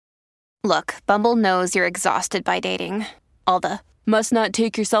Look, Bumble knows you're exhausted by dating. All the must not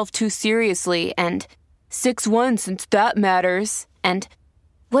take yourself too seriously and 6'1" since that matters. And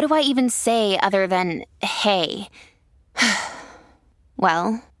what do I even say other than hey?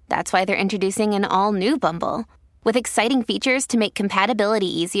 Well, that's why they're introducing an all-new Bumble with exciting features to make compatibility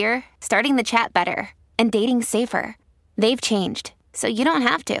easier, starting the chat better, and dating safer. They've changed, so you don't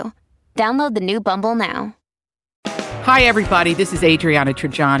have to. Download the new Bumble now. Hi, everybody. This is Adriana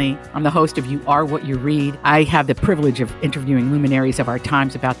Trajani. I'm the host of You Are What You Read. I have the privilege of interviewing luminaries of our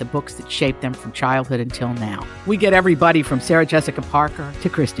times about the books that shaped them from childhood until now. We get everybody from Sarah Jessica Parker to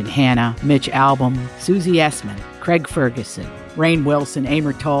Kristen Hanna, Mitch Albom, Susie Essman, Craig Ferguson, Rainn Wilson,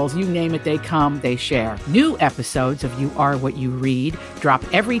 Amor Tolls, you name it, they come, they share. New episodes of You Are What You Read drop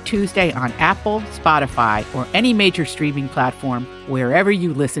every Tuesday on Apple, Spotify, or any major streaming platform wherever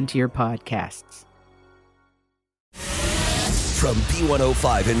you listen to your podcasts. From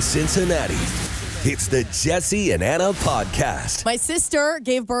B105 in Cincinnati, it's the Jesse and Anna podcast. My sister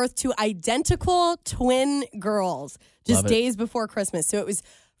gave birth to identical twin girls just days before Christmas. So it was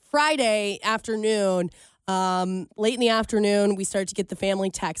Friday afternoon. Late in the afternoon, we started to get the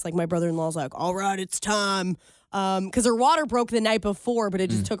family text. Like my brother-in-law's like, all right, it's time. Because her water broke the night before, but it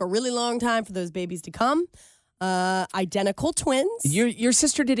just took a really long time for those babies to come. Identical twins. Your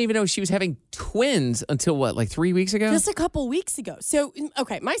sister didn't even know she was having twins until what, like 3 weeks ago? Just a couple weeks ago. So,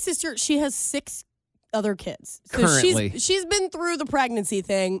 okay, my sister, she has 6 other kids. So Currently. She's been through the pregnancy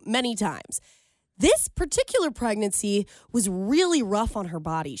thing many times. This particular pregnancy was really rough on her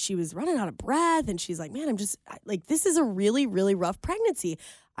body. She was running out of breath, and she's like, man, this is a really, really rough pregnancy.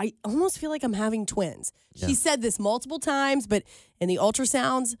 I almost feel like I'm having twins. Yeah. She said this multiple times, but in the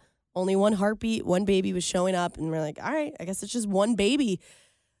ultrasounds, only one heartbeat, one baby was showing up, and we're like, all right, I guess it's just one baby.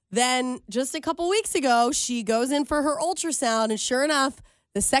 Then just a couple weeks ago, she goes in for her ultrasound, and sure enough,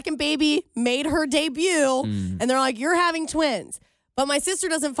 the second baby made her debut, and they're like, you're having twins. But my sister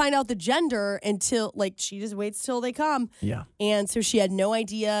doesn't find out the gender until, she just waits till they come. Yeah. And so she had no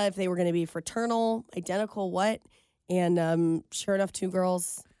idea if they were going to be fraternal, identical, what. And sure enough, 2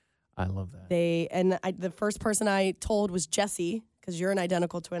 girls. I love that. The first person I told was Jessie, because you're an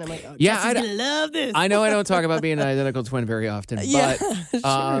identical twin. I'm like, oh, yeah, Jessie's going to love this. I know I don't talk about being an identical twin very often, but yeah,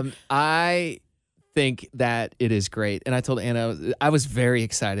 sure. I think that it is great. And I told Anna, I was very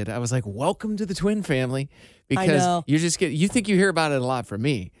excited. I was like, welcome to the twin family, because you think you hear about it a lot from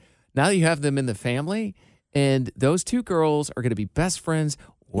me. Now that you have them in the family, and those 2 girls are going to be best friends,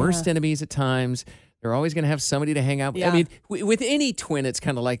 worst enemies at times. They're always going to have somebody to hang out with. Yeah. I mean, with any twin, it's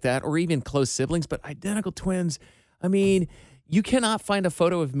kind of like that, or even close siblings, but identical twins, I mean, you cannot find a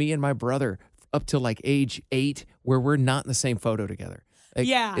photo of me and my brother up to like age 8 where we're not in the same photo together.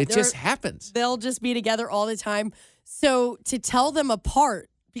 It just happens. They'll just be together all the time. So to tell them apart,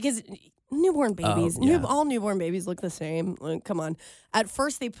 because newborn babies, all newborn babies look the same. Like, come on. At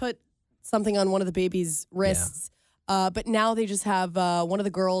first, they put something on one of the baby's wrists, but now they just have one of the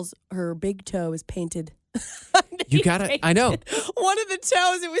girls, her big toe is painted. You got it. I know. One of the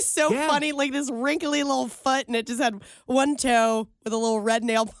toes, it was so funny, like this wrinkly little foot, and it just had one toe with a little red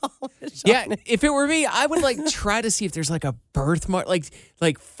nail polish. Yeah, on it. if it were me, I would try to see if there's like a birthmark,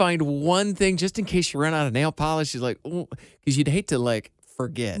 like find one thing just in case you run out of nail polish. She's like, because you'd hate to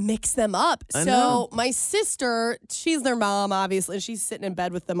forget. Mix them up. So my sister, she's their mom, obviously. She's sitting in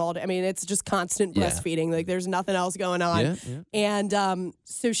bed with them all day. I mean, it's just constant breastfeeding. Like, there's nothing else going on. Yeah. And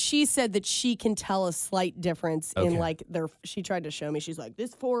so she said that she can tell a slight difference in she tried to show me. She's like,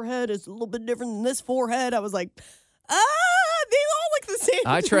 this forehead is a little bit different than this forehead. I was like, they all look the same.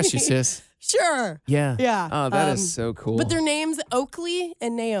 I trust you, sis. Sure. Yeah. Yeah. Oh, that is so cool. But their names Oakley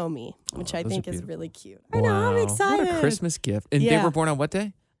and Naomi, which I think is really cute. Wow. I know, I'm excited. What a Christmas gift. And they were born on what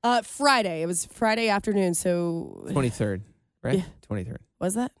day? Friday. It was Friday afternoon, so 23rd, right? Yeah. 23rd.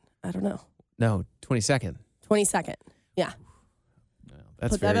 Was that? I don't know. No, 22nd. 22nd. Yeah. No,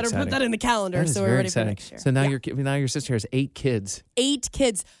 that's very exciting. Put that in the calendar so we're ready for next year. So now your sister has 8 kids. 8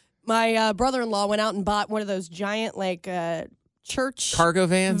 kids. My brother-in-law went out and bought one of those giant church cargo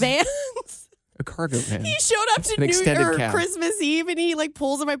vans. A cargo van. He showed up to Christmas Eve, and he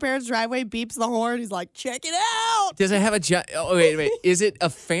pulls in my parents' driveway, beeps the horn. He's like, "Check it out!" Does it have a? Oh wait. Is it a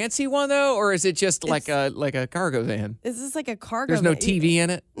fancy one though, or is it just like a cargo van? Is this like a cargo? There's no TV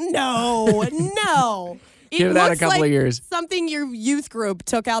in it. No, no. Give that a couple of years. Something your youth group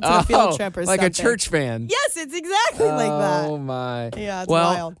took out to a field trip or like something. a church van. Yes, it's exactly like that. Oh my. Yeah, it's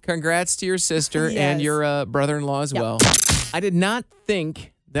wild. Congrats to your sister and your brother-in-law as well. I did not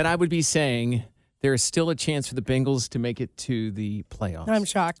think that I would be saying there is still a chance for the Bengals to make it to the playoffs. I'm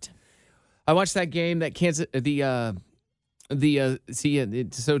shocked. I watched that game that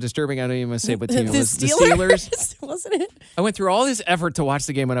It's so disturbing. I don't even want to say what team it the was. Steelers? The Steelers. Wasn't it? I went through all this effort to watch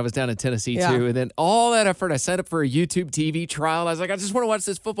the game when I was down in Tennessee too, and then all that effort, I signed up for a YouTube TV trial. I was like, I just want to watch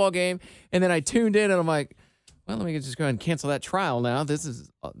this football game, and then I tuned in, and I'm like, well, let me just go ahead and cancel that trial now. This is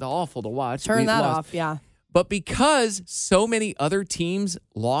awful to watch. Turn that off, yeah. But because so many other teams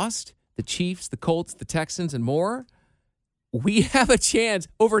lost, the Chiefs, the Colts, the Texans, and more, we have a chance,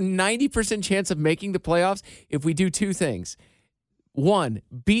 over 90% chance of making the playoffs if we do two things. 1,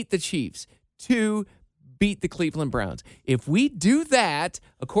 beat the Chiefs. 2, beat the Cleveland Browns. If we do that,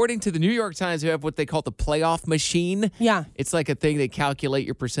 according to the New York Times, who have what they call the playoff machine. Yeah. It's like a thing they calculate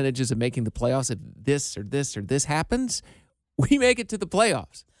your percentages of making the playoffs. If this or this or this happens, we make it to the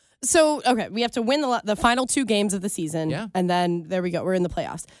playoffs. So, okay, we have to win the final 2 games of the season, and then there we go. We're in the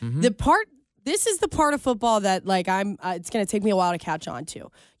playoffs. Mm-hmm. This is the part of football that, like, it's going to take me a while to catch on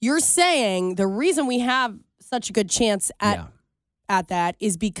to. You're saying the reason we have such a good chance at that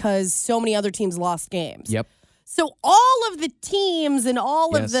is because so many other teams lost games. Yep. So all of the teams and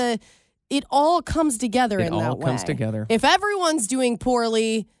all of it all comes together in that way. It all comes together. If everyone's doing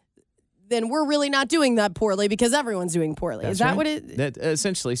poorly, then we're really not doing that poorly because everyone's doing poorly. That's is that right. what it? That,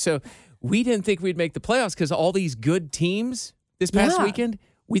 essentially. So we didn't think we'd make the playoffs because all these good teams this past weekend,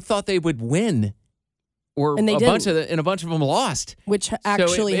 we thought they would win, and a bunch of them lost, which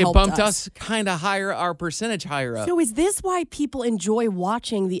actually it helped bumped us kind of higher, our percentage higher up. So is this why people enjoy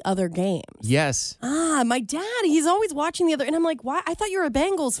watching the other games? Yes. My dad, he's always watching the other, and I'm like, why? I thought you were a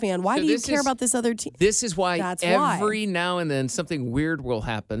Bengals fan. Why do you care about this other team? This is why every now and then something weird will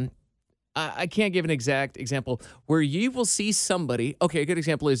happen. I can't give an exact example where you will see somebody. Okay, a good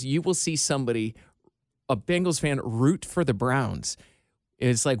example is you will see somebody, a Bengals fan, root for the Browns.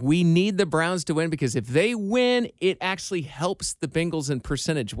 It's like we need the Browns to win because if they win, it actually helps the Bengals in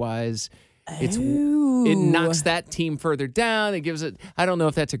percentage-wise. It knocks that team further down. It gives it. I don't know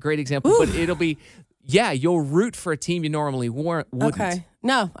if that's a great example, but it'll be. Yeah, you'll root for a team you normally wouldn't. Okay.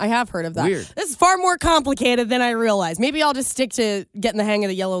 No, I have heard of that. Weird. This is far more complicated than I realized. Maybe I'll just stick to getting the hang of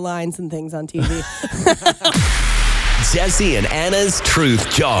the yellow lines and things on TV. Jesse and Anna's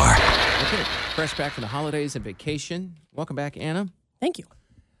Truth Jar. Okay, fresh back from the holidays and vacation. Welcome back, Anna. Thank you.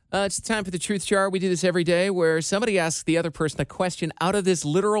 It's time for the Truth Jar. We do this every day where somebody asks the other person a question out of this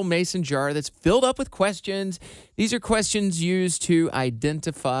literal mason jar that's filled up with questions. These are questions used to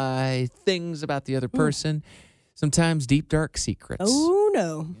identify things about the other person, sometimes deep, dark secrets. Oh,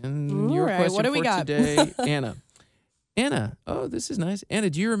 no. And your question what do we for got? today, Anna. Anna, this is nice. Anna,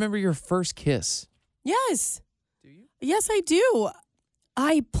 do you remember your first kiss? Yes. Do you? Yes, I do.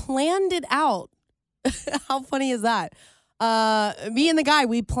 I planned it out. How funny is that? Me and the guy,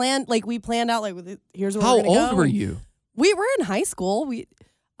 we planned out here's where we're gonna go. How old were you? We were in high school.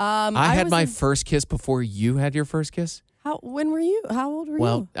 I had my first kiss before you had your first kiss. When were you? How old were you?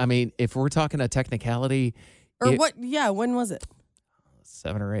 Well, I mean, if we're talking a technicality, what? Yeah, when was it?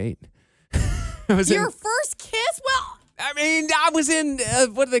 7 or 8. Your first kiss? Well, I mean, I was in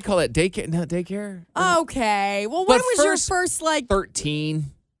what do they call it? Daycare? No, daycare. Okay. Well, when was your first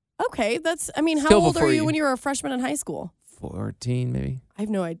 13? Okay, how Still old are before you you. when you were a freshman in high school? 14, maybe. I have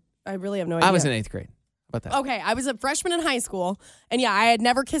no idea. I really have no idea. I was in 8th grade. How about that? Okay, I was a freshman in high school, and yeah, I had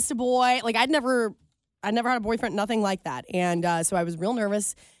never kissed a boy. Like I'd never had a boyfriend, nothing like that. And so I was real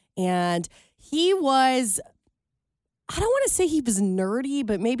nervous. And he was, I don't want to say he was nerdy,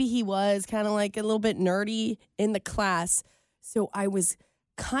 but maybe he was kind of like a little bit nerdy in the class. So I was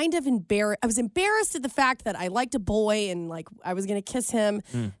kind of embarrassed. I was embarrassed at the fact that I liked a boy and like I was going to kiss him.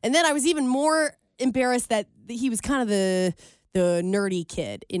 And then I was even more embarrassed that he was kind of the nerdy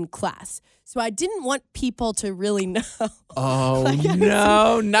kid in class. So I didn't want people to really know. Oh,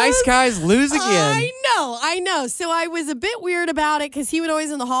 no. Nice guys lose again. I know. So I was a bit weird about it because he would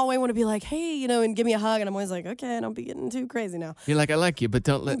always in the hallway want to be like, hey, and give me a hug. And I'm always like, okay, don't be getting too crazy now. You're like, I like you, but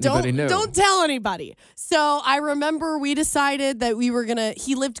don't let anybody know. Don't tell anybody. So I remember we decided that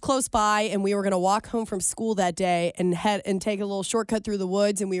he lived close by and we were going to walk home from school that day and take a little shortcut through the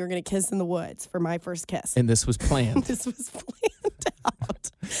woods and we were going to kiss in the woods for my first kiss. And this was planned. This was planned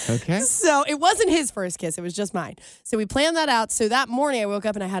out. Okay. So it wasn't his first kiss. It was just mine. So we planned that out. So that morning I woke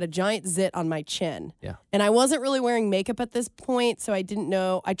up and I had a giant zit on my chin. Yeah. And I wasn't really wearing makeup at this point. So I didn't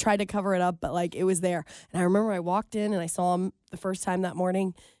know. I tried to cover it up, but like it was there. And I remember I walked in and I saw him the first time that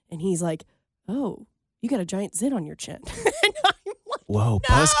morning. And he's like, oh, you got a giant zit on your chin. And I'm like, whoa,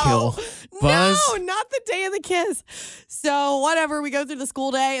 buzzkill. No, not the day of the kiss. So whatever, we go through the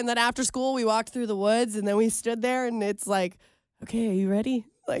school day. And then after school, we walked through the woods. And then we stood there and it's like, okay, are you ready?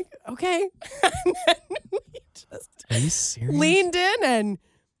 Like, okay. And then we just Are you serious? leaned in and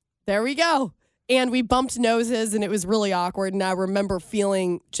there we go. And we bumped noses, and it was really awkward. And I remember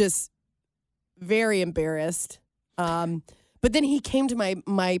feeling just very embarrassed. But then he came to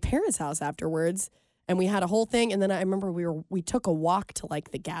my parents' house afterwards, and we had a whole thing. And then I remember we took a walk to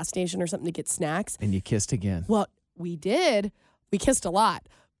like the gas station or something to get snacks. And you kissed again. Well, we did. We kissed a lot.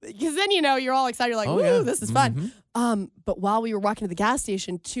 Because then, you're all excited. You're like, woo, this is fun. But while we were walking to the gas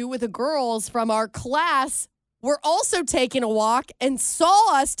station, 2 of the girls from our class were also taking a walk and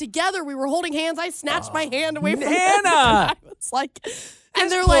saw us together. We were holding hands. I snatched my hand away from Anna. I was like, and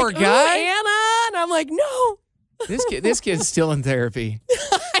they're poor like, guy. Anna. And I'm like, no. This kid's still in therapy.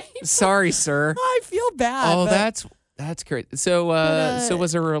 Sorry, sir. I feel bad. Oh, that's great. So, so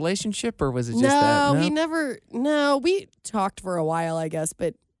was there a relationship, or was it just no, that? he never. No, we talked for a while, I guess,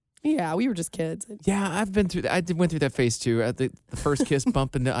 but yeah, we were just kids. Yeah, I've been through that. I went through that phase too. The first kiss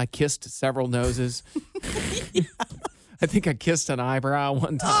bump, and I kissed several noses. I think I kissed an eyebrow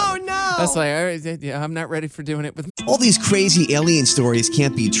one time. Oh, no. I was like, all right, yeah, I'm not ready for doing it with. All these crazy alien stories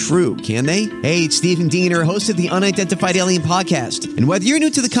can't be true, can they? Hey, it's Stephen Diener, host of the Unidentified Alien Podcast. And whether you're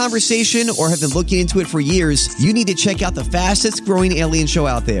new to the conversation or have been looking into it for years, you need to check out the fastest growing alien show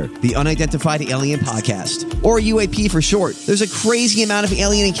out there, the Unidentified Alien Podcast, or UAP for short. There's a crazy amount of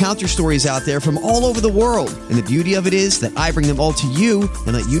alien encounter stories out there from all over the world. And the beauty of it is that I bring them all to you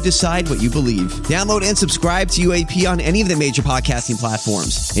and let you decide what you believe. Download and subscribe to UAP on any of the major podcasting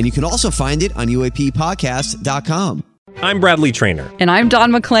platforms. And you can also find it on UAPpodcast.com. I'm Bradley Trainer. And I'm Don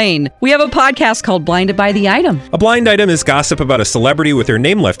McClain. We have a podcast called Blinded by the Item. A blind item is gossip about a celebrity with their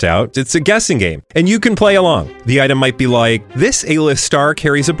name left out. It's a guessing game, and you can play along. The item might be like, this A-list star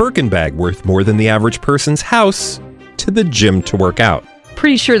carries a Birkin bag worth more than the average person's house to the gym to work out.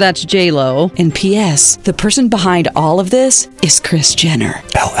 Pretty sure that's J-Lo. And P.S. the person behind all of this is Kris Jenner,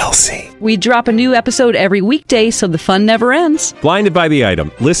 LLC. We drop a new episode every weekday so the fun never ends. Blinded by the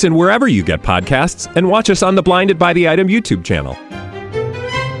Item. Listen wherever you get podcasts and watch us on the Blinded by the Item YouTube channel.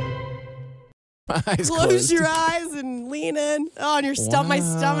 Close your eyes and lean in. Oh, and my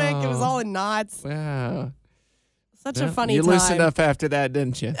stomach. It was all in knots. Wow. Such a funny you time. You loosened up after that,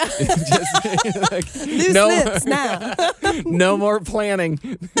 didn't you? Loose lips now. No more planning.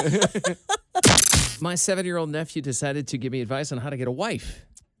 My 7-year-old nephew decided to give me advice on how to get a wife.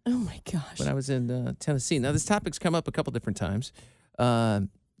 Oh, my gosh. When I was in Tennessee. Now, this topic's come up a couple different times. No,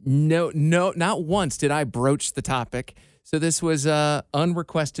 not once did I broach the topic. So this was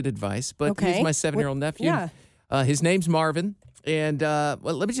unrequested advice, but he's my 7-year-old nephew. Yeah. His name's Marvin. And well,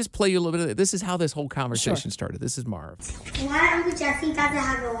 let me just play you a little bit of it. This is how this whole conversation started. This is Marv. Why Uncle Jesse doesn't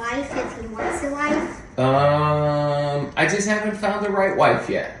have a wife if he wants a wife? I just haven't found the right wife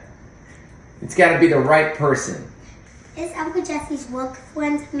yet. It's got to be the right person. Is Uncle Jesse's work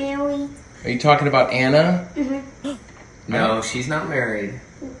friend married? Are you talking about Anna? Mm-hmm. No, she's not married.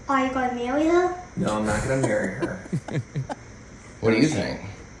 Are you going to marry her? No, I'm not going to marry her. What do you think?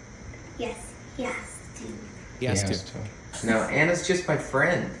 Yes, he has to. He has to. No, Anna's just my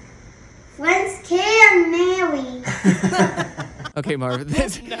friend. Friends can marry. Okay, Marvin.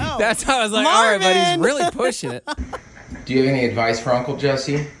 That's how I was like, all right, but he's really pushing it. Do you have any advice for Uncle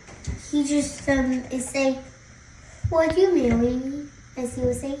Jesse? He just is say, would you marry me? And he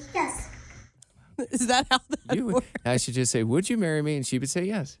would say yes. Is that how that works? I should just say, would you marry me? And she would say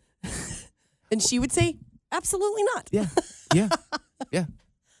yes. And she would say, absolutely not. Yeah.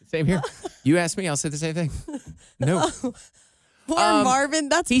 Same here. You ask me, I'll say the same thing. No. Poor Marvin.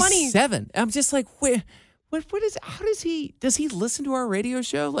 That's he's funny. 7. I'm just like, what is, does he listen to our radio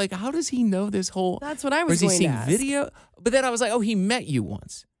show? Like, how does he know this whole? That's what I was going to ask. Or has he seen video? But then I was like, he met you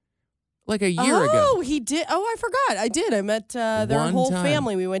once. Like a year ago. Oh, he did. Oh, I forgot. I did. I met their whole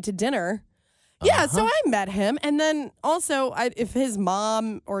family. We went to dinner. Yeah, so I met him. And then also, if his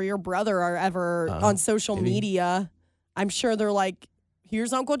mom or your brother are ever on social media, I'm sure they're like,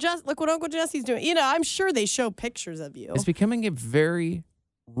 here's Uncle Jesse. Look what Uncle Jesse's doing. I'm sure they show pictures of you. It's becoming a very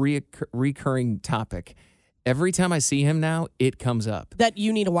recurring topic. Every time I see him now, it comes up. That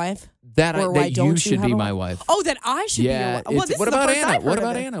you need a wife? That you should be my wife. Oh, that I should be your wife. Well, this what is the about first Anna? I've heard What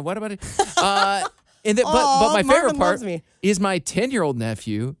about of it. Anna? What about it? But my favorite part is my 10-year-old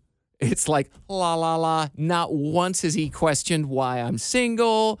nephew. It's like, la, la, la. Not once has he questioned why I'm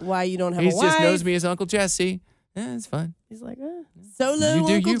single. Why you don't have a wife. He just knows me as Uncle Jesse. Yeah, it's fine. He's like, solo you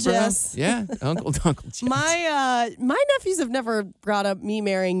do Uncle you, Jess. Bro. Yeah, Uncle Jess. My nephews have never brought up me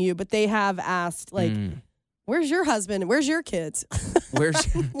marrying you, but they have asked, like, where's your husband? Where's your kids?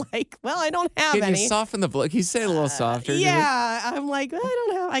 Where's like, well, I don't have Can any. you soften the blow? Can you say it a little softer? Yeah, I'm like, well, I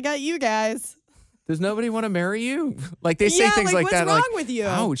don't have. I got you guys. Does nobody want to marry you? Like they say things like that. What's wrong like, with you?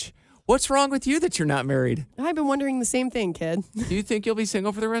 Ouch. What's wrong with you that you're not married? I've been wondering the same thing, kid. Do you think you'll be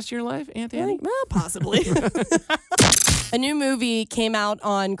single for the rest of your life, Aunt Annie? Well, possibly. A new movie came out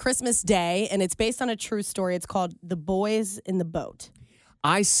on Christmas Day, and it's based on a true story. It's called The Boys in the Boat.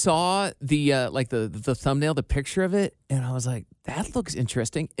 I saw the thumbnail, the picture of it, and I was like, that looks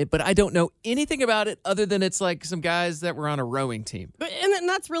interesting. But I don't know anything about it other than it's like some guys that were on a rowing team. And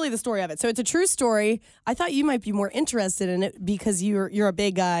that's really the story of it. So it's a true story. I thought you might be more interested in it because you're a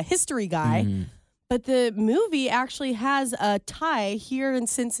big history guy. Mm. But the movie actually has a tie here in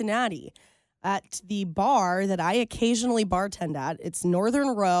Cincinnati at the bar that I occasionally bartend at. It's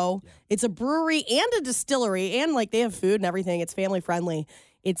Northern Row. It's a brewery and a distillery, and like they have food and everything. It's family friendly.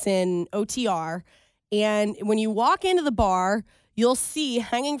 It's in OTR. And when you walk into the bar, you'll see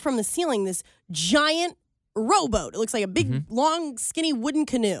hanging from the ceiling this giant rowboat. It looks like a big, long, skinny wooden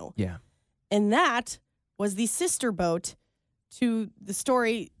canoe. Yeah. And that was the sister boat to the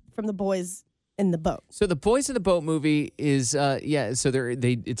story from The Boys in the Boat. So the Boys in the Boat movie is, so it's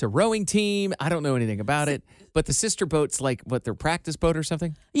a rowing team. I don't know anything about it, but the sister boat's like, their practice boat or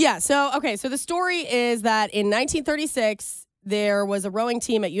something? Yeah, so the story is that in 1936, there was a rowing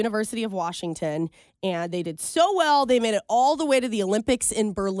team at University of Washington, and they did so well, they made it all the way to the Olympics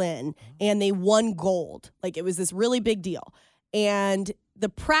in Berlin, and they won gold. Like, it was this really big deal. And the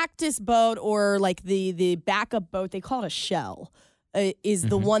practice boat, or like the backup boat, they call it a shell, is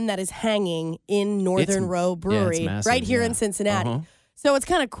the one that is hanging in Northern Row Brewery right here in Cincinnati. Uh-huh. So what's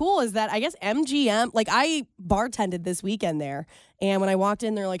kind of cool is that I guess MGM, like I bartended this weekend there, and when I walked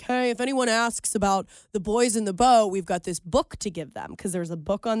in, they're like, hey, if anyone asks about the Boys in the Boat, we've got this book to give them, because there's a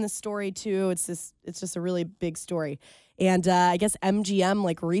book on this story too. It's just a really big story. And I guess MGM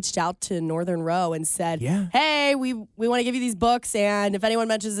like reached out to Northern Row and said, hey, we want to give you these books, and if anyone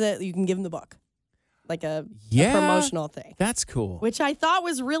mentions it, you can give them the book. Like a promotional thing. That's cool. Which I thought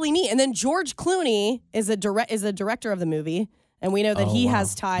was really neat. And then George Clooney is a director of the movie, and we know that he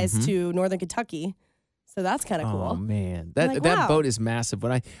has ties to Northern Kentucky. So that's kind of cool. Oh, man. That boat is massive.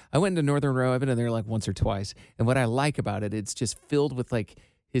 When I went to Northern Row, I've been in there like once or twice. And what I like about it, it's just filled with like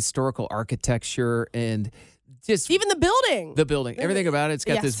historical architecture and just... Even the building. The building. Everything about it's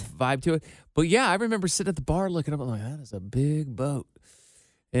got this vibe to it. But yeah, I remember sitting at the bar looking up. I'm like, that is a big boat.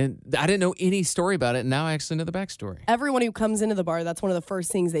 And I didn't know any story about it, and now I actually know the backstory. Everyone who comes into the bar, that's one of the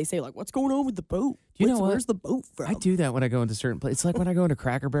first things they say, like, what's going on with the boat? You know what? Where's the boat from? I do that when I go into certain places. It's like when I go into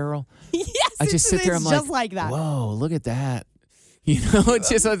Cracker Barrel. Yes, I just sit there, I'm just like that. Whoa, look at that. You know, it's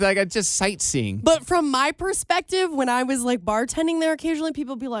just like I'm just sightseeing. But from my perspective, when I was like bartending there, occasionally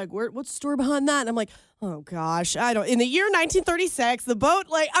people would be like, what's the story behind that? And I'm like, oh gosh, I don't. In the year 1936, the boat,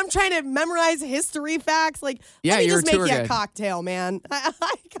 like, I'm trying to memorize history facts. Like, let me just make you a cocktail, man.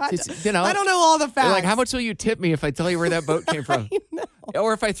 I don't know all the facts. Like, how much will you tip me if I tell you where that boat came from? I know.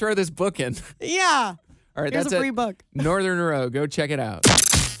 Or if I throw this book in? Yeah. All right, here's that's a free book. Northern Row, go check it out.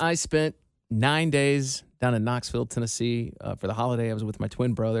 I spent 9 days down in Knoxville, Tennessee for the holiday. I was with my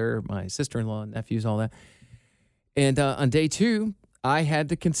twin brother, my sister-in-law, nephews, all that. And on day 2, I had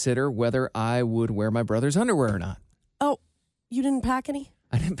to consider whether I would wear my brother's underwear or not. Oh, you didn't pack any?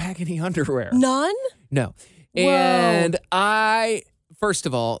 I didn't pack any underwear. None? No. Whoa. And first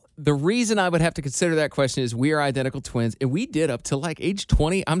of all, the reason I would have to consider that question is we are identical twins, and we did up to like age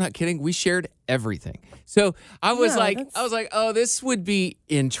 20. I'm not kidding. We shared everything. So I was oh, this would be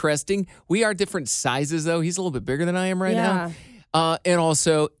interesting. We are different sizes, though. He's a little bit bigger than I am right now. And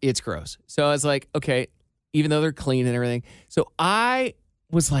also, it's gross. So I was like, okay, even though they're clean and everything. So I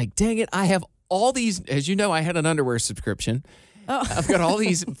was like, dang it, I have all these, as you know, I had an underwear subscription. Oh. I've got all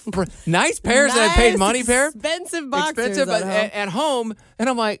these nice pairs that I paid money pair. Expensive boxers at home. And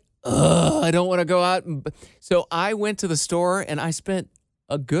I'm like, ugh, I don't want to go out. So I went to the store and I spent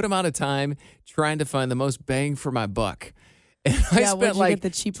a good amount of time trying to find the most bang for my buck. And I spent like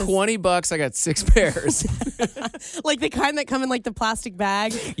the $20. I got 6 pairs. Like the kind that come in like the plastic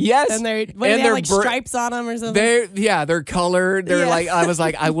bag. Yes. And they have like stripes on them or something. They're colored. They're like, I was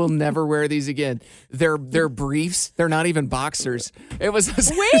like, I will never wear these again. They're briefs. They're not even boxers. It was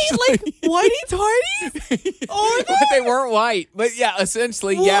like whitey tighties? Oh, they weren't white. But yeah,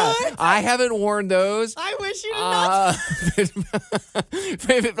 essentially, yeah. I haven't worn those. I wish you did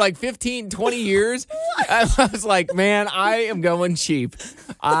not. Like 15, 20 years. I was like, man, I am going cheap.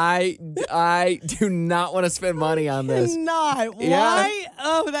 I do not want to spend money on this. Not. Yeah. Why?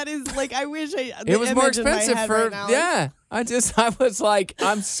 Oh, that is like, I wish it was more expensive for, I was like,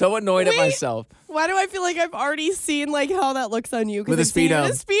 I'm so annoyed at myself. Why do I feel like I've already seen like how that looks on you? With a Speedo.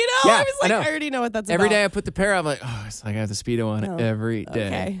 With a Speedo? Yeah, I was like, I already know what that's every about. Every day I put the pair on, I'm like, oh, it's like I have the Speedo on every day.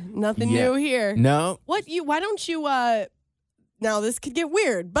 Okay. Nothing new here. No. Why don't you Now, this could get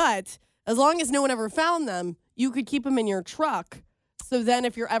weird, but as long as no one ever found them, you could keep them in your truck. So then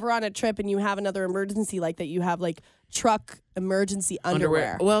if you're ever on a trip and you have another emergency like that, you have like truck emergency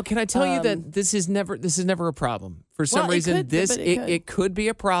underwear. Well, can I tell you that this is never a problem. For some reason, it could be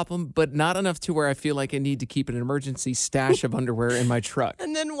a problem, but not enough to where I feel like I need to keep an emergency stash of underwear in my truck.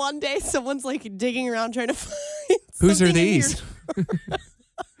 And then one day someone's like digging around trying to find Whose are these?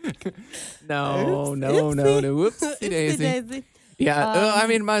 No. Whoopsie daisy. Yeah, I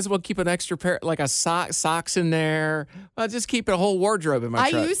mean, might as well keep an extra pair, like a socks in there. Well, just keep a whole wardrobe in my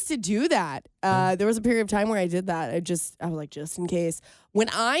truck. I used to do that. There was a period of time where I did that. I was like, just in case. When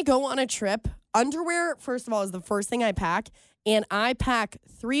I go on a trip, underwear, first of all, is the first thing I pack, and I pack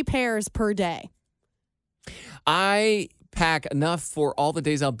 3 pairs per day. I pack enough for all the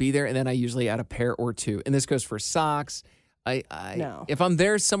days I'll be there, and then I usually add a pair or 2. And this goes for socks. No. If I'm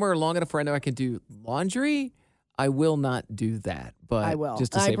there somewhere long enough where I know I can do laundry, I will not do that, but I will.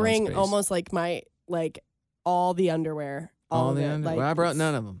 Just to save I bring space. almost like all the underwear. All the underwear. Well, I brought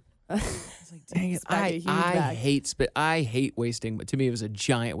none of them. I was like, dang it! I hate wasting. But to me, it was a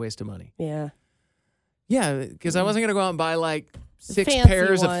giant waste of money. Yeah. Yeah, because I wasn't gonna go out and buy like 6 fancy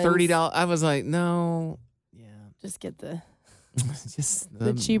pairs ones. of $30. I was like, no. Yeah. Just get the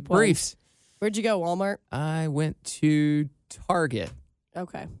cheap briefs. Where'd you go? Walmart? I went to Target.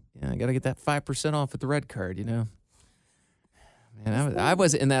 Okay. Yeah, I got to get that 5% off with the red card, you know. Man, I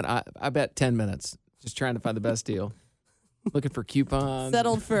was in that, I bet 10 minutes just trying to find the best deal. Looking for coupons.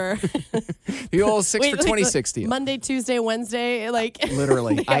 Settled for the old 6 for 26 deal. Monday, Tuesday, Wednesday, like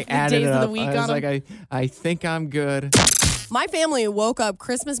literally. I added days it of up. the week I was on like, I think I'm good. My family woke up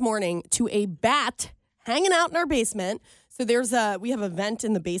Christmas morning to a bat hanging out in our basement. So we have a vent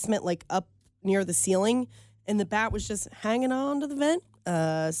in the basement, like up near the ceiling, and the bat was just hanging on to the vent,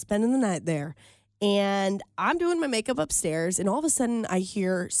 spending the night there. And I'm doing my makeup upstairs, and all of a sudden I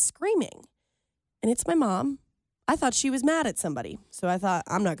hear screaming. And it's my mom. I thought she was mad at somebody. So I thought,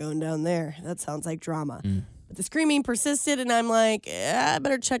 I'm not going down there. That sounds like drama. But the screaming persisted, and I'm like, I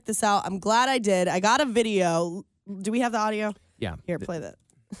better check this out. I'm glad I did. I got a video. Do we have the audio? Yeah. Here, play that.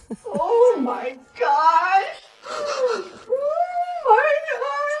 Oh, my gosh. Oh, my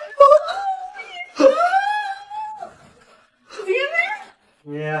God. Is he in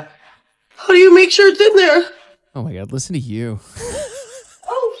there? Yeah. How do you make sure it's in there? Oh, my God. Listen to you.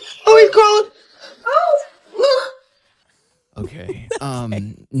 Oh, he's crawling. Oh. Okay.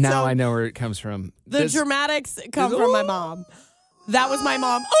 Now I know where it comes from. The dramatics come from my mom. That was my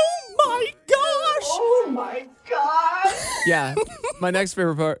mom. Oh, my gosh. Oh, my gosh. Yeah. My next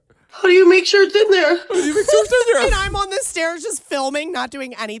favorite part. How do you make sure it's in there? And I'm on the stairs just filming, not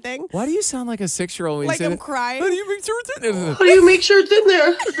doing anything. Why do you sound like a 6-year-old when Like you say I'm crying. How do you make sure it's in there? How do you make sure it's in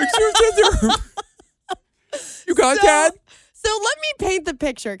there? Make sure it's in there. You got it, Dad? So let me paint the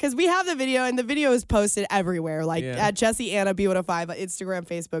picture, because we have the video, and the video is posted everywhere, like at Jessie Anna B105 on Instagram,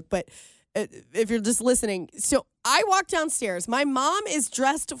 Facebook. But if you're just listening, so I walk downstairs. My mom is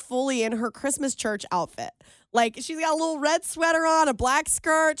dressed fully in her Christmas church outfit. Like, she's got a little red sweater on, a black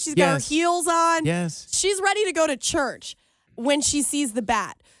skirt. She's got her heels on. Yes. She's ready to go to church when she sees the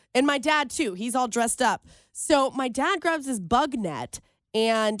bat. And my dad, too. He's all dressed up. So my dad grabs his bug net,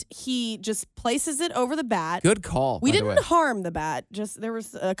 and he just places it over the bat. Good call. We didn't harm the bat. Just there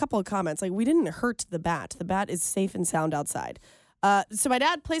was a couple of comments like, we didn't hurt the bat. The bat is safe and sound outside. So my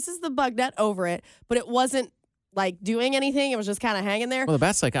dad places the bug net over it, but it wasn't like doing anything. It was just kind of hanging there. Well, the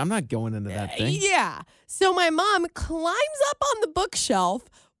bat's like, I'm not going into that thing. Yeah. So my mom climbs up on the bookshelf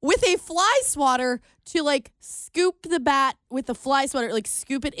with a fly swatter to like scoop the bat with the fly swatter, like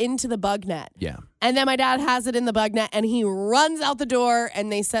scoop it into the bug net. Yeah. And then my dad has it in the bug net, and he runs out the door,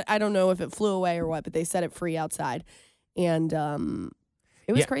 and they said, I don't know if it flew away or what, but they set it free outside. And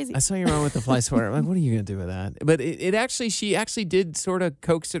it was crazy. I saw you run with the fly swatter. I'm like, what are you going to do with that? But she actually did sort of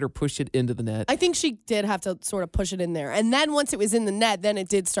coax it or push it into the net. I think she did have to sort of push it in there. And then once it was in the net, then it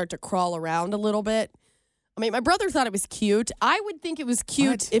did start to crawl around a little bit. I mean, my brother thought it was cute. I would think it was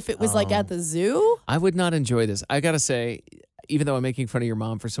cute if it was like at the zoo. I would not enjoy this. I got to say, even though I'm making fun of your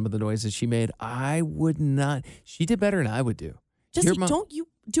mom for some of the noises she made, I would not. She did better than I would do. Jesse,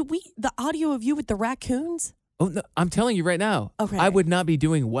 the audio of you with the raccoons? Oh, no, I'm telling you right now. Okay. I would not be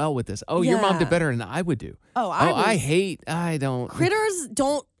doing well with this. Oh, your mom did better than I would do. I don't. Critters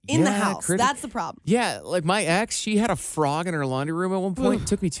don't in the house. That's the problem. Yeah, like my ex, she had a frog in her laundry room at one point. It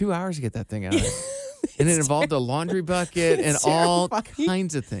took me 2 hours to get that thing out. And it involved a laundry bucket and all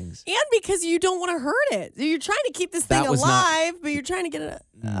kinds of things. And because you don't want to hurt it. You're trying to keep this thing alive, but you're trying to get it.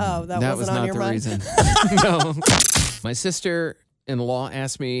 That wasn't on your mind. That was not the reason. No. My sister-in-law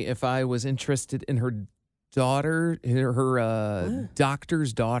asked me if I was interested in her daughter, her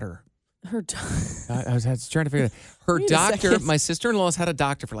doctor's daughter. Her I was trying to figure it out. Her doctor, my sister-in-law's had a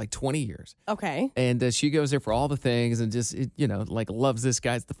doctor for like 20 years. Okay. And she goes there for all the things and just, like loves this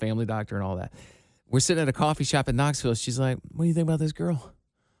guy. It's the family doctor and all that. We're sitting at a coffee shop in Knoxville. She's like, what do you think about this girl?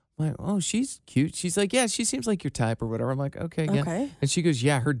 I'm like, oh, she's cute. She's like, yeah, she seems like your type or whatever. I'm like, okay, yeah. Okay. And she goes,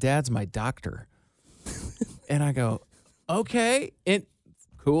 yeah, her dad's my doctor. And I go, okay. And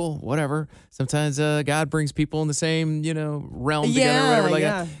cool, whatever. Sometimes God brings people in the same, realm together or whatever like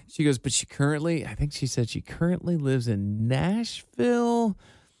that. She goes, but I think she said she currently lives in Nashville,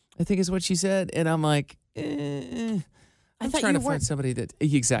 I think is what she said. And I'm like, I'm trying to find somebody that,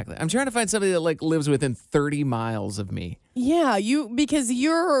 exactly. I'm trying to find somebody that like lives within 30 miles of me. Yeah, because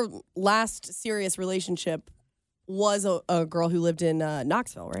your last serious relationship was a girl who lived in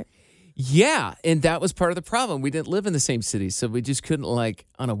Knoxville, right? Yeah, and that was part of the problem. We didn't live in the same city, so we just couldn't, like,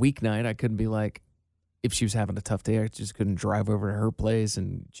 on a weeknight, I couldn't be like, if she was having a tough day, I just couldn't drive over to her place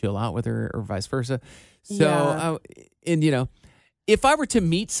and chill out with her or vice versa. So, if I were to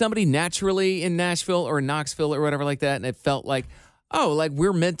meet somebody naturally in Nashville or Knoxville or whatever like that, and it felt like, oh, like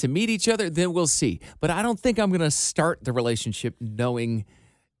we're meant to meet each other, then we'll see. But I don't think I'm going to start the relationship knowing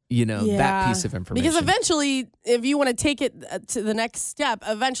that piece of information. Because eventually, if you want to take it to the next step,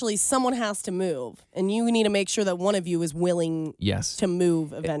 eventually someone has to move. And you need to make sure that one of you is willing to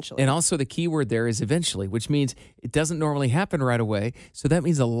move eventually. And also the key word there is eventually, which means it doesn't normally happen right away. So that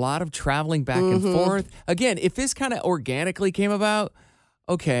means a lot of traveling back and forth. Again, if this kind of organically came about,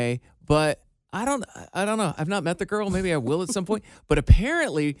 okay, but I don't know. I've not met the girl. Maybe I will at some point. But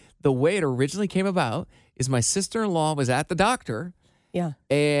apparently the way it originally came about is my sister-in-law was at the doctor. Yeah.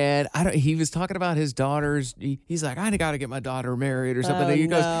 And he was talking about his daughters. He's like, I got to get my daughter married or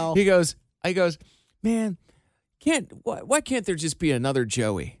something. Oh, he goes, man, why can't there just be another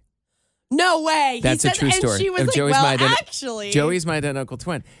Joey? No way. That's a true story. And she was like, actually. Joey's my identical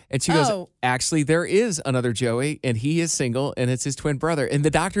twin. And she goes, actually, there is another Joey, and he is single, and it's his twin brother. And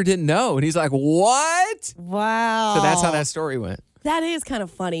the doctor didn't know. And he's like, what? Wow. So that's how that story went. That is kind of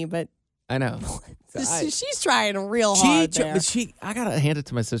funny, but. I know. She's trying real hard there. I gotta hand it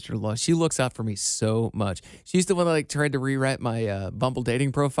to my sister-in-law. She looks out for me so much. She's the one that tried to rewrite my Bumble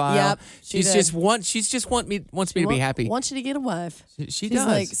dating profile. Yep, she just wants me to be happy. Wants you to get a wife. She's does.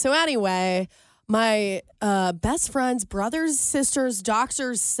 Like, so anyway, my best friend's brother's sister's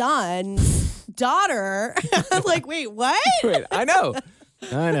doctor's son's daughter. I'm like, wait, what? Wait, I know.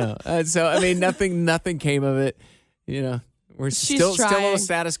 So I mean, nothing came of it. We're still on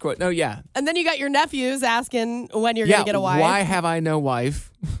status quo. No, yeah. And then you got your nephews asking when you're going to get a wife. Why have I no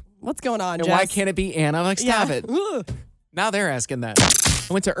wife? What's going on, and Jess? why can't it be Anna? I'm like, stop it. Now they're asking that.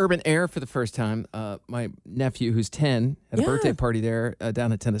 I went to Urban Air for the first time. My nephew, who's 10, had a birthday party there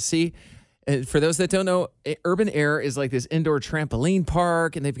down in Tennessee. And for those that don't know, Urban Air is like this indoor trampoline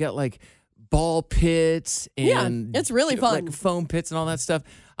park, and they've got like ball pits and it's really fun. Like foam pits and all that stuff.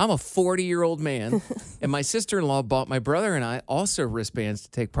 I'm a 40-year-old man, and my sister-in-law bought my brother and I also wristbands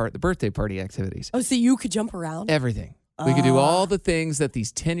to take part in the birthday party activities. Oh, so you could jump around? Everything. We could do all the things that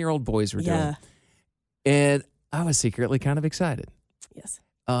these 10-year-old boys were doing. And I was secretly kind of excited. Yes.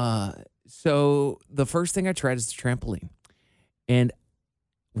 So the first thing I tried is the trampoline. And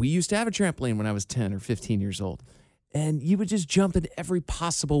we used to have a trampoline when I was 10 or 15 years old. And you would just jump in every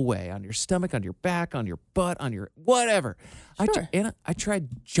possible way, on your stomach, on your back, on your butt, on your whatever. Sure. I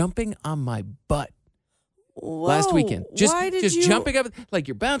tried jumping on my butt last weekend. Just jumping up, like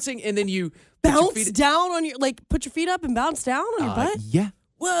you're bouncing, and then you bounce down on your, like put your feet up and bounce down on your butt? Yeah.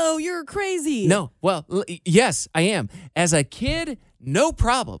 Whoa, you're crazy. No, well, yes, I am. As a kid, no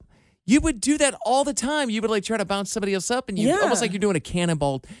problem. You would do that all the time. You would like try to bounce somebody else up, and you almost like you're doing a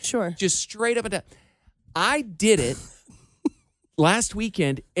cannonball. Sure. Just straight up and down. I did it last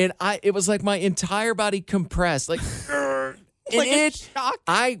weekend, and it was like my entire body compressed, like a shock.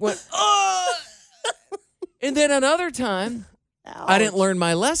 I went, and then another time, I didn't learn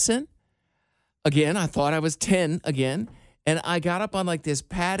my lesson. Again, I thought I was 10 again, and I got up on like this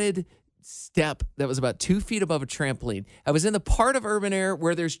padded step that was about 2 feet above a trampoline. I was in the part of Urban Air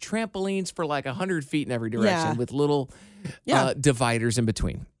where there's trampolines for like 100 feet in every direction with little dividers in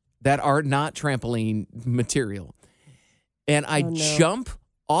between that are not trampoline material. And I jump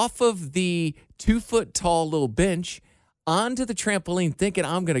off of the 2-foot tall little bench onto the trampoline thinking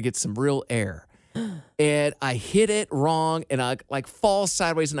I'm going to get some real air. And I hit it wrong, and I like fall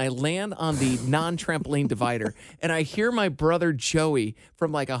sideways, and I land on the non-trampoline divider. And I hear my brother Joey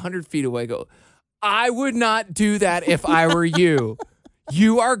from like 100 feet away go, I would not do that if I were you.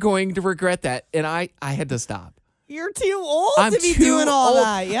 You are going to regret that. And I had to stop. You're too old to be doing all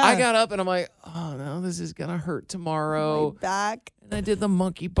that. Yeah. I got up and I'm like, oh oh no, this is gonna hurt tomorrow. My back. And I did the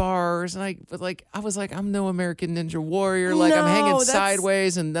monkey bars, and I was like, I'm no American Ninja Warrior. Like I'm hanging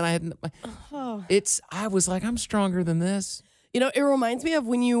sideways, and then I had, I was like, I'm stronger than this. You know, it reminds me of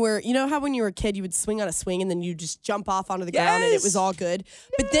when you were, you know how when you were a kid, you would swing on a swing and then you just jump off onto the ground and it was all good. Yes.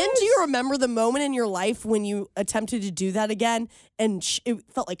 But then do you remember the moment in your life when you attempted to do that again and it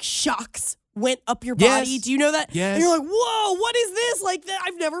felt like shocks went up your body? Do you know that? Yes. And you're like, whoa, what is this? Like,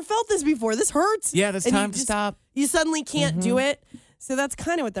 I've never felt this before. This hurts. Yeah, that's time to stop. You suddenly can't do it. So that's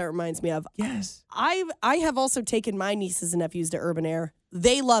kind of what that reminds me of. Yes. I have also taken my nieces and nephews to Urban Air.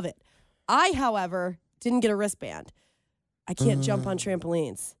 They love it. I, however, didn't get a wristband. I can't jump on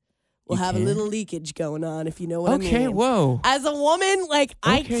trampolines. We'll have a little leakage going on, if you know what I mean. Okay, whoa. As a woman, like,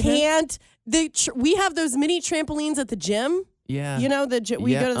 I can't. We have those mini trampolines at the gym. Yeah. You know,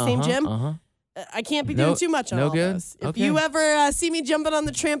 we go to the same gym. I can't be doing too much on all those. If you ever see me jumping on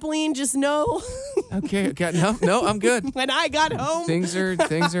the trampoline, just know. Okay. No, I'm good. When I got home. Things are,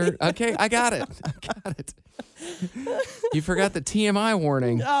 okay, I got it. You forgot the TMI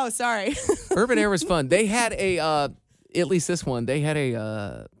warning. Oh, sorry. Urban Air was fun. They had at least this one, they had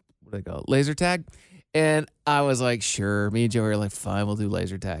what do they call it? Laser tag. And I was like, sure. Me and Joey were like, fine, we'll do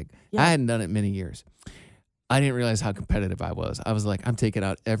laser tag. Yeah. I hadn't done it in many years. I didn't realize how competitive I was. I was like, I'm taking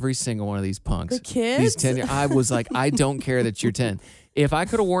out every single one of these punks. The kids? These 10 I was like, I don't care that you're 10. If I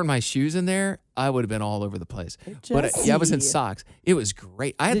could have worn my shoes in there, I would have been all over the place. But I was in socks. It was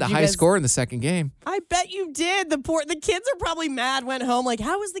great. I had the highest score in the second game. I bet you did. The kids are probably mad, went home like,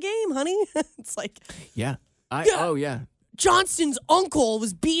 how was the game, honey? It's like. Yeah. Oh, yeah. Johnston's uncle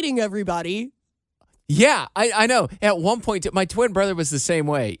was beating everybody. Yeah, I know. At one point, my twin brother was the same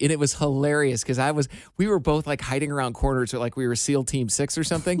way, and it was hilarious because we were both like hiding around corners, like we were SEAL Team 6 or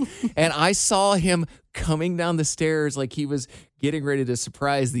something, and I saw him coming down the stairs like he was getting ready to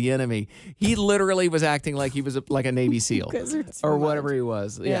surprise the enemy. He literally was acting like he was like a Navy SEAL or whatever he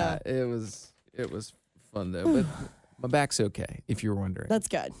was. Yeah, it was fun though, but my back's okay, if you're wondering. That's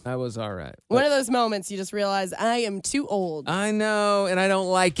good. I was all right. One of those moments you just realize I am too old. I know, and I don't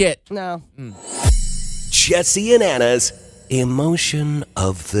like it. No. Jesse and Anna's emotion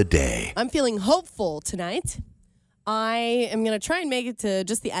of the day. I'm feeling hopeful tonight. I am going to try and make it to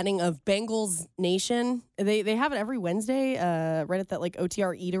just the ending of Bengals Nation. They have it every Wednesday right at that like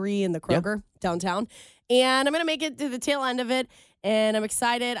OTR eatery in the Kroger downtown. And I'm going to make it to the tail end of it. And I'm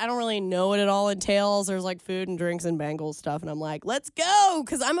excited. I don't really know what it all entails. There's like food and drinks and Bengals stuff. And I'm like, let's go.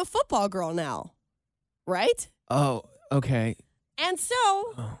 Because I'm a football girl now. Right? Oh, okay. And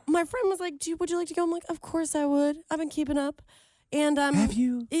so my friend was like, would you like to go? I'm like, of course I would. I've been keeping up. And have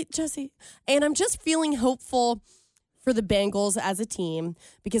you? Jesse. And I'm just feeling hopeful for the Bengals as a team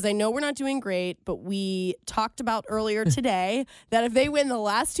because I know we're not doing great, but we talked about earlier today that if they win the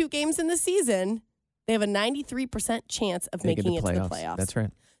last 2 games in the season, they have a 93% chance of making it to the playoffs. That's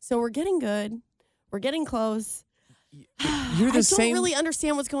right. So we're getting good. We're getting close. You're the I same. don't really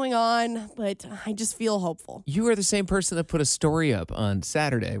understand what's going on, but I just feel hopeful. You are the same person that put a story up on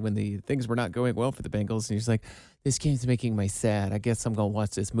Saturday when the things were not going well for the Bengals, and you're just like, this game's making me sad. I guess I'm going to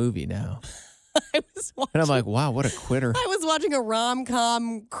watch this movie now. And I'm like, wow, what a quitter. I was watching a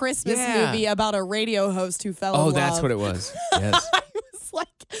rom-com Christmas movie about a radio host who fell in love. Oh, that's what it was. Yes. I was like,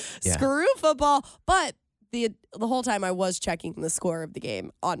 screw football. But the whole time I was checking the score of the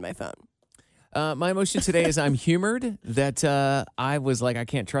game on my phone. My emotion today is I'm humored that I was like, I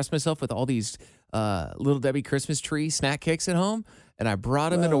can't trust myself with all these Little Debbie Christmas tree snack cakes at home. And I brought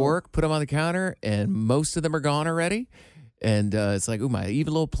them into work, put them on the counter, and most of them are gone already. And it's like, ooh, my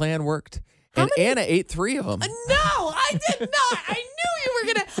evil little plan worked. And Anna ate 3 of them. No, I did not. I knew you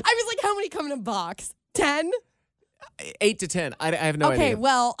were going to. I was like, how many come in a box? 10? 8 to 10. I have no idea. Okay,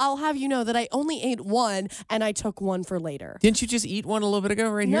 well, I'll have you know that I only ate 1, and I took 1 for later. Didn't you just eat 1 a little bit ago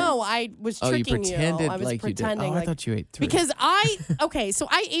right here? No, I was tricking you. Oh, you pretended I was like pretending you did. Oh, I thought you ate 3. Because so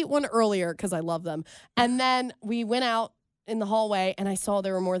I ate 1 earlier because I love them. And then we went out in the hallway, and I saw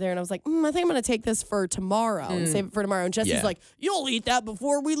there were more there, and I was like, I think I'm going to take this for tomorrow and save it for tomorrow. And Jesse's like, you'll eat that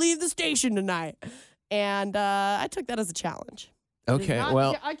before we leave the station tonight. And I took that as a challenge. Okay,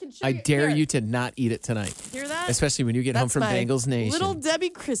 well, I dare you to not eat it tonight. Hear that? Especially when you get home from Bengals Nation. Little Debbie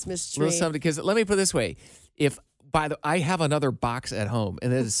Christmas tree. Because let me put it this way. I have another box at home,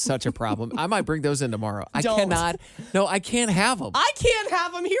 and it is such a problem. I might bring those in tomorrow. I cannot. No, I can't have them. I can't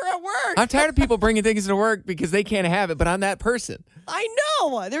have them here at work. I'm tired of people bringing things to work because they can't have it, but I'm that person. I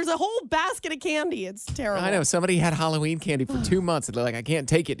know. There's a whole basket of candy. It's terrible. I know. Somebody had Halloween candy for 2 months, and they're like, I can't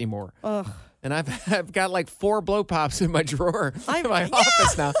take it anymore. Ugh. And I've got like 4 blow pops in my drawer in my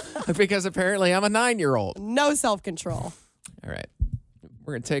office now because apparently I'm a 9-year-old. No self-control. All right.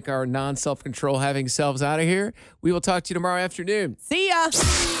 We're going to take our non-self-control having selves out of here. We will talk to you tomorrow afternoon. See ya.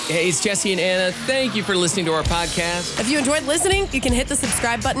 Hey, it's Jesse and Anna. Thank you for listening to our podcast. If you enjoyed listening, you can hit the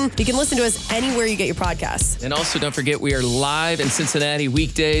subscribe button. You can listen to us anywhere you get your podcasts. And also, don't forget, we are live in Cincinnati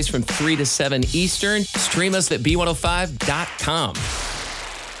weekdays from 3 to 7 Eastern. Stream us at B105.com.